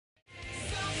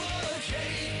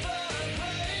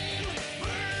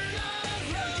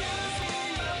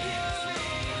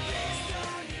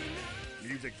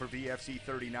VFC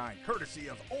 39, courtesy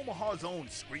of Omaha's own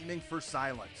Screaming for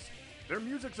Silence. Their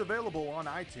music's available on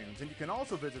iTunes, and you can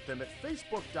also visit them at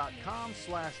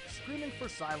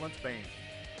facebook.com/screamingforsilenceband.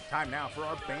 Time now for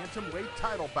our bantamweight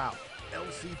title bout.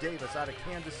 LC Davis out of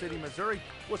Kansas City, Missouri,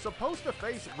 was supposed to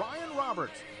face Ryan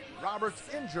Roberts. Roberts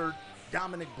injured.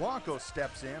 Dominic Blanco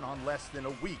steps in on less than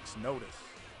a week's notice.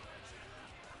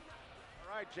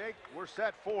 All right, Jake, we're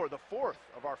set for the fourth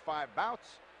of our 5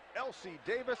 bouts. LC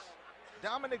Davis,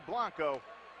 Dominic Blanco.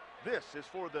 This is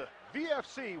for the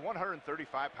VFC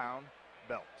 135-pound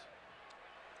belt.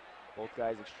 Both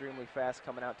guys extremely fast,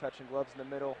 coming out, touching gloves in the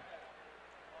middle.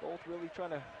 Both really trying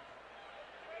to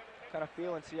kind of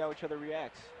feel and see how each other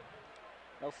reacts.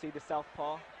 LC the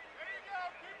southpaw.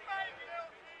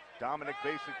 Dominic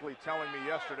basically telling me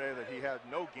yesterday that he had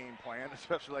no game plan,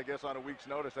 especially, I guess, on a week's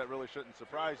notice. That really shouldn't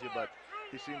surprise you, but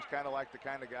he seems kind of like the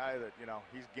kind of guy that, you know,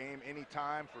 he's game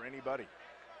anytime for anybody.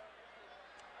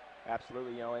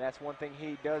 Absolutely, you know, and that's one thing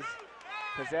he does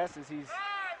possess is he's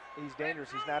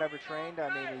dangerous. He's not overtrained.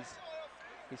 I mean,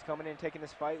 he's coming in taking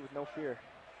this fight with no fear.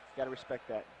 Got to respect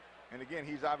that. And again,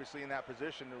 he's obviously in that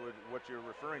position. What you're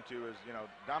referring to is, you know,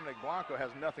 Dominic Blanco has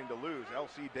nothing to lose.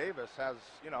 LC Davis has,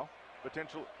 you know,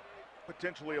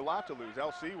 potentially a lot to lose.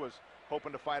 LC was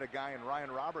hoping to fight a guy in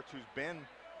Ryan Roberts who's been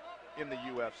in the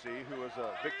UFC, who is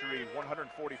a victory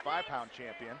 145-pound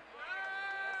champion.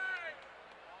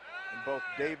 And both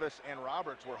Davis and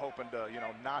Roberts were hoping to, you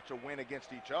know, notch a win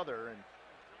against each other and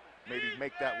maybe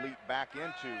make that leap back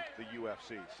into the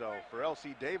UFC. So for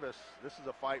LC Davis, this is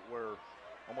a fight where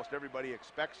almost everybody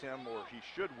expects him, or he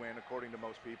should win according to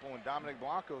most people, and Dominic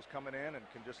Blanco's coming in and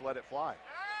can just let it fly.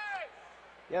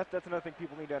 Yeah, that's another thing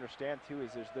people need to understand too,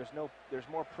 is there's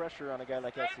more pressure on a guy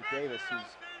like LC Davis,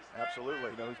 who's absolutely,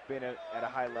 you know, who's been at a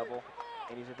high level,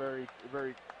 and he's a very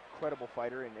credible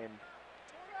fighter, and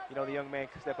you know, the young man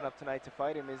stepping up tonight to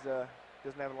fight him is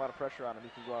doesn't have a lot of pressure on him. He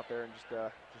can go out there and just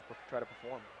try to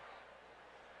perform.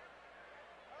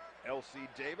 LC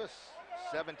Davis,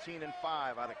 17-5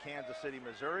 out of Kansas City,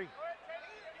 Missouri.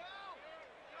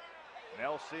 And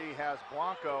LC has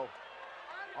Blanco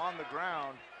on the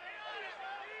ground.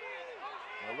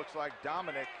 And it looks like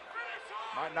Dominic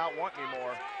might not want any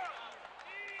more.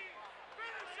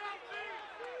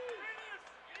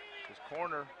 His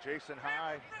corner, Jason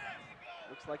High.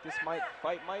 Looks like this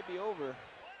fight might be over.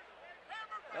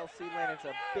 LC landed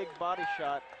a big body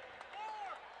shot.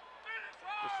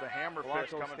 Just the hammer Blanco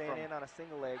fist coming staying from in on a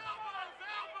single leg.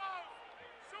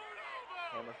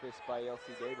 Hammer fist by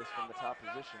LC Davis from the top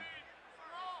position.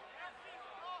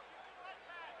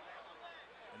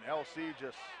 And LC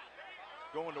just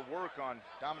going to work on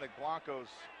Dominic Blanco's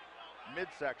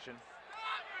midsection.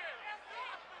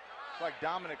 It's like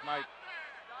Dominic might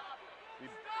be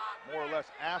more or less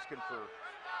asking for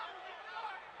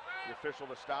the official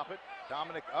to stop it.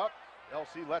 Dominic up,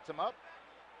 LC lets him up.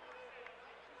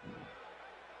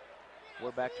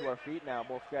 We're back to our feet now,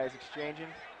 both guys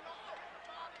exchanging.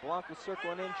 Blanco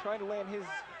circling in, trying to land his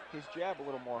jab a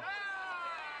little more.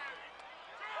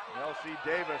 And LC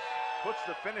Davis puts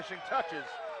the finishing touches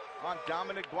on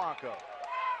Dominic Blanco.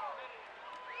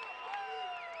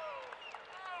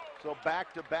 So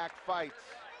back-to-back fights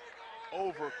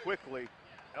over quickly.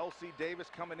 LC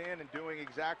Davis coming in and doing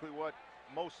exactly what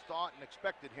most thought and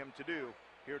expected him to do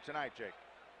here tonight, Jake.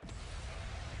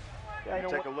 Yeah,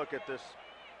 take a look at this,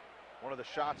 one of the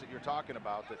shots that you're talking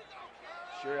about. That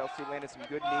sure, LC landed some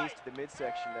good knees to the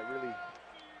midsection that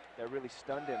really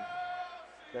stunned him.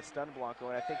 That stunned Blanco,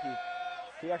 and I think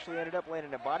he actually ended up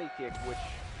landing a body kick,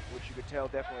 which you could tell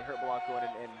definitely hurt Blanco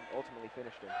and ultimately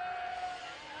finished him.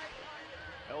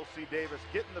 LC Davis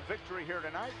getting the victory here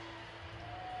tonight.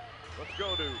 Let's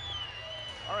go to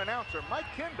our announcer, Mike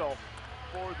Kendall,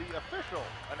 for the official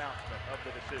announcement of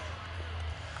the decision.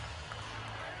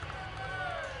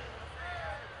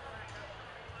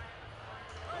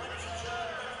 Ladies and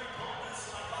gentlemen, every opponent is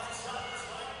like boxing style this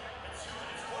fight at 2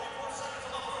 minutes 44 seconds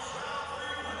of the first round for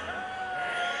your winner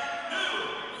and new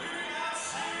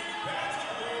VFC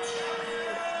Bantamweight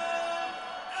champion,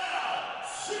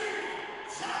 LC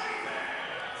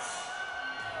Davis.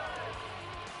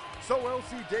 So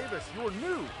LC Davis, your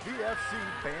new VFC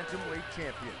Bantamweight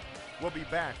champion. We'll be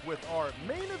back with our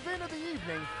main event of the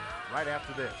evening right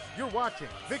after this. You're watching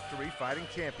Victory Fighting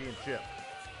Championship.